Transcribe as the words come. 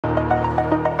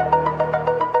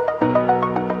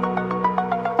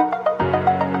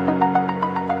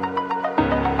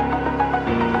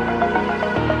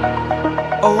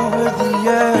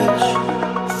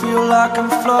like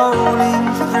I'm floating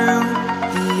through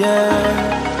the air.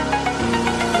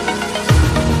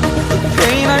 The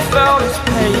pain I felt is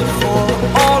paid for,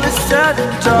 all is said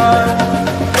and done.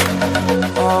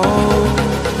 Oh,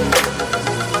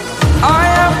 I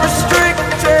am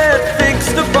restricted,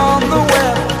 fixed upon the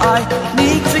web. I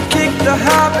need to kick the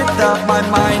habit that my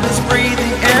mind is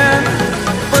breathing in.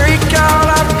 Break out,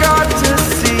 I've got to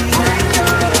see.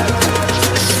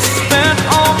 Spent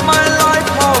all my life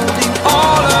holding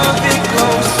all of it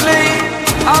closely.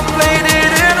 I played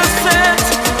it innocent,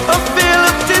 a feel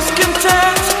of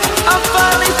discontent. I'm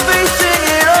finally facing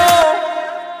it all,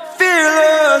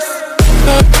 fearless.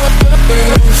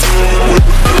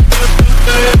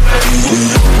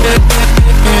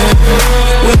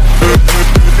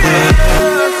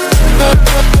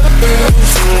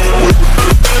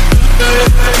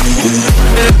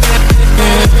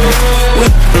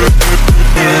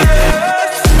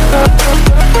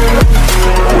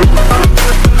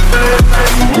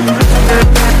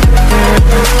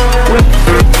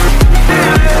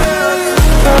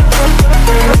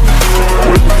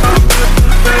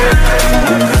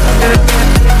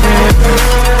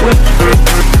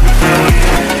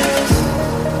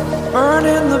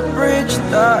 Burning the bridge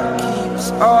that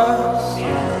keeps us.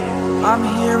 I'm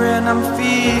here and I'm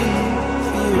feeling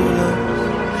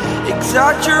fearless.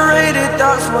 Exaggerated,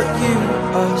 that's what you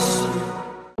assume.